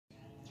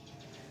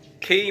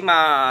Khi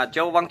mà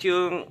Châu Văn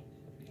Chương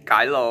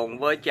cãi lộn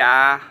với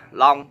cha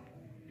Long,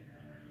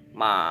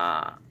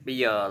 mà bây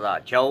giờ là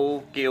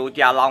Châu kêu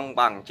cha Long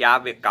bằng cha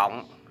Việt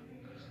Cộng.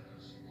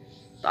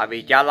 Tại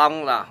vì cha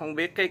Long là không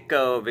biết cái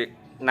cờ Việt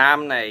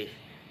Nam này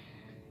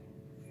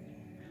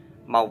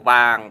màu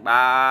vàng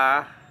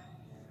ba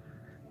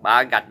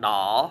gạch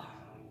đỏ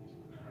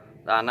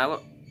là nó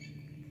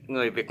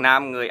người Việt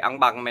Nam, người ăn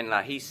bằng mình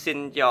là hy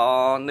sinh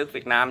cho nước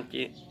Việt Nam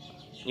chứ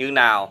như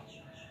nào.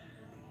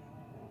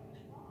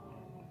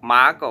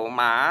 Má của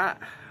má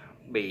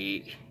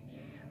bị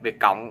Việt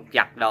Cộng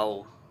chặt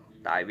đầu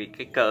tại vì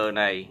cái cờ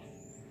này.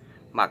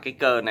 Mà cái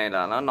cờ này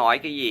là nó nói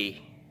cái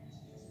gì?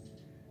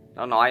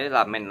 Nó nói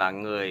là mình là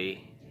người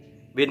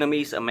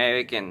Vietnamese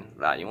American,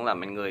 là cũng là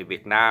mình người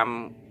Việt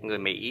Nam, người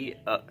Mỹ,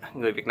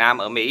 người Việt Nam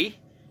ở Mỹ.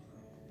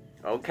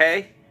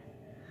 Okay.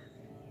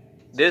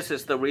 This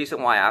is the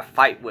reason why I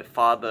fight with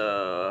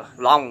Father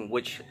Long,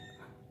 which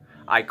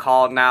I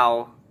call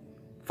now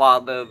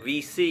Father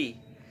VC,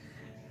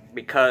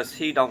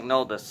 because he don't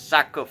know the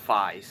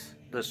sacrifice,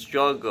 the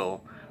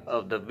struggle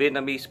of the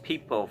Vietnamese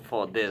people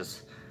for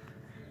this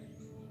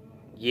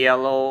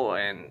yellow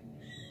and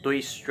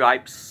three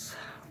stripes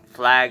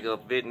flag of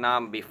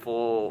Vietnam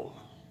before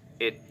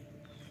it,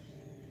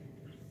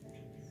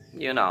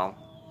 you know,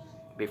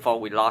 before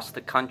we lost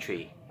the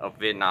country of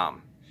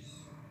Vietnam.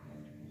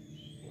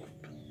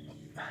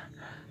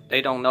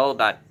 They don't know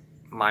that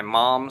my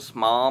mom's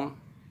mom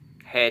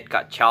head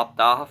got chopped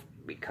off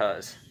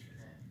because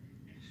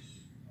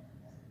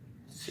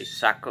she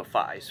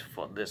sacrificed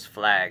for this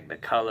flag, the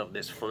color of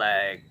this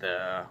flag,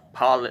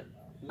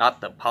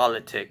 not the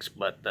politics,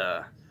 but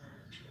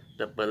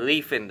the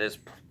belief in this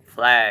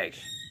flag.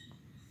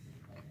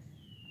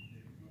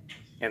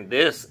 And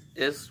this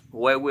is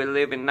where we're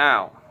living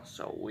now.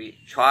 So we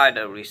try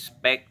to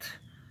respect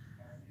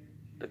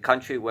the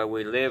country where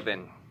we live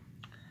in.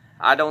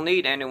 I don't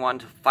need anyone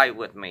to fight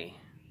with me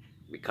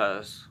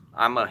because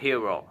I'm a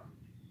hero.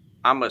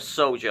 I'm a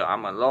soldier.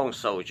 I'm a lone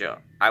soldier.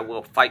 I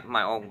will fight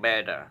my own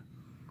battle.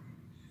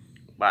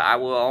 But I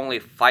will only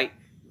fight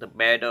the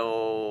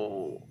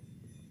battle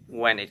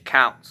when it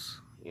counts,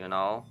 you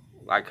know.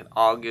 I could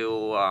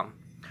argue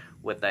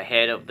with the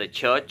head of the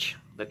church,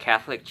 the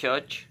Catholic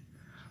Church,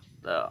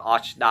 the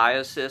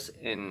Archdiocese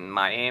in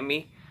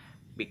Miami,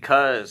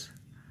 because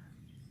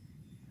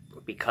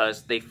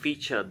they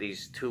feature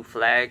these two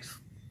flags,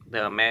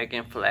 the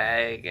American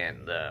flag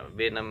and the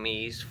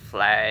Vietnamese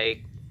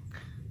flag.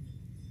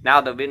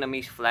 Now the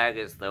Vietnamese flag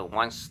is the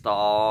one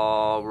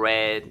star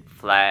red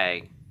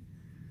flag.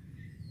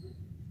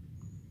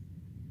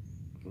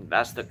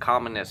 That's the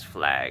communist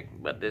flag,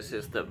 but this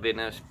is the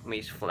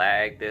Vietnamese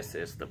flag. This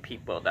is the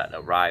people that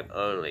arrived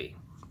early.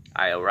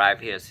 I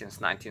arrived here since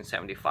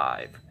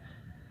 1975.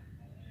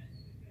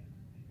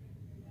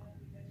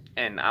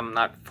 And I'm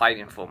not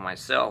fighting for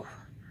myself.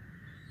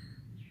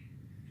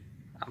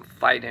 I'm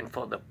fighting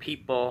for the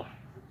people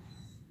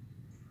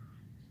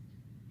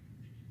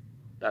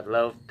that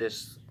love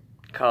this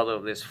color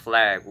of this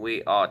flag.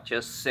 We are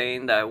just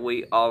saying that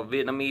we are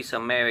Vietnamese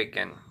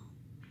American.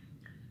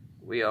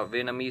 We are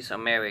Vietnamese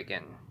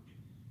American.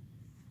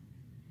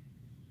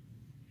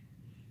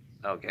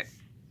 Okay.